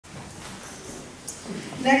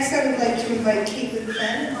Next, I would like to invite Caitlin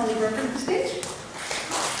Fenn and Holly Brooker to the stage.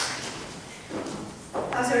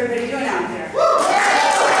 How's everybody doing out there? Well,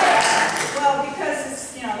 because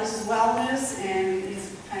it's, this is wellness and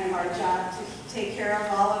it's kind of our job to take care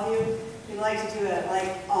of all of you, we'd like to do it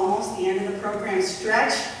like almost the end of the program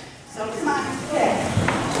stretch. So come on,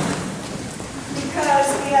 because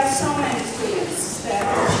we have so many students that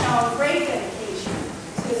have shown great dedication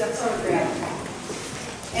to the program.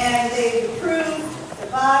 And they've improved their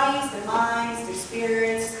bodies, their minds, their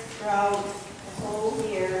spirits throughout the whole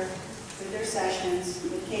year with their sessions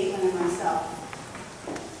with Caitlin and myself.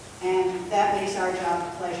 And that makes our job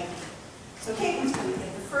a pleasure. So Caitlin's going to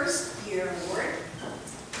get the first year award.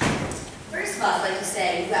 First of all, I'd like to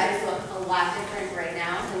say you guys look a lot different right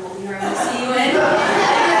now than what we normally see you in.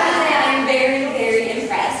 I'm very, very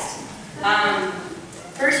impressed.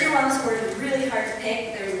 First year wellness award was really hard to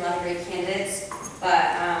pick. There was a lot of great candidates, but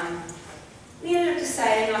we ended up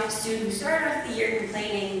deciding off a student who started off the year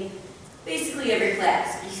complaining basically every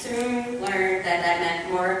class. He soon learned that that meant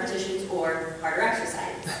more repetitions or harder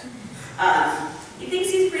exercises. He thinks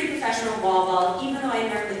he's pretty professional wall ball, even though I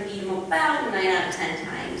normally beat him about 9 out of 10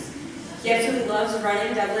 times. He absolutely loves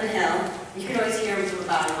running Dublin Hill. You can always hear him from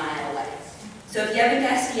about a mile away. So if you haven't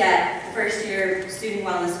guessed yet, the first year Student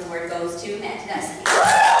Wellness Award goes to Matt Tedeschi.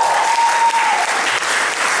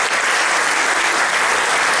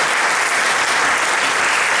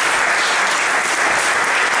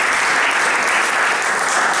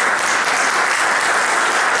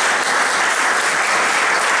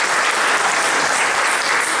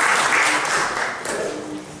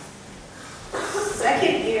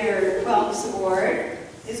 Second year Wellness Award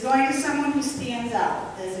is going to someone who stands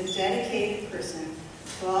out as a dedicated person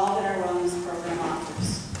to all that our wellness program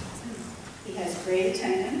offers. He has great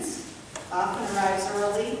attendance, often arrives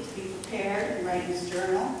early to be prepared and write his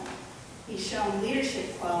journal. He's shown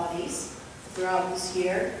leadership qualities throughout this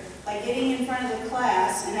year by getting in front of the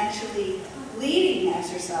class and actually leading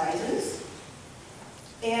exercises,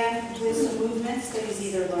 and with some movements that he's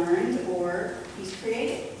either learned or he's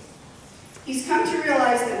created. He's come to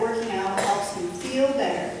realize that working out helps him feel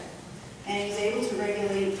better, and he's able to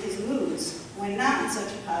regulate his moods when not in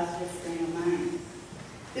such a positive frame of mind.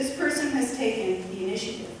 This person has taken the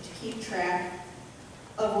initiative to keep track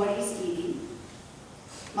of what he's eating,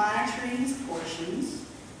 monitoring his portions,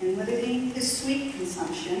 and limiting his sweet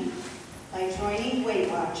consumption by joining Weight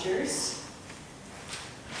Watchers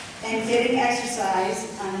and getting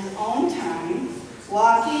exercise on his own time,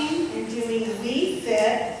 walking and doing We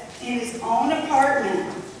Fit in his own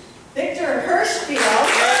apartment. Victor Hirschfield.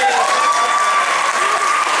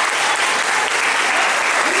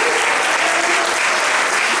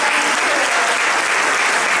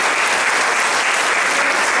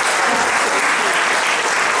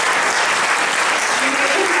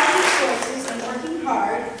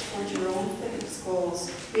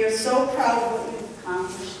 We are so proud of what you've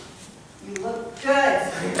accomplished. You look good.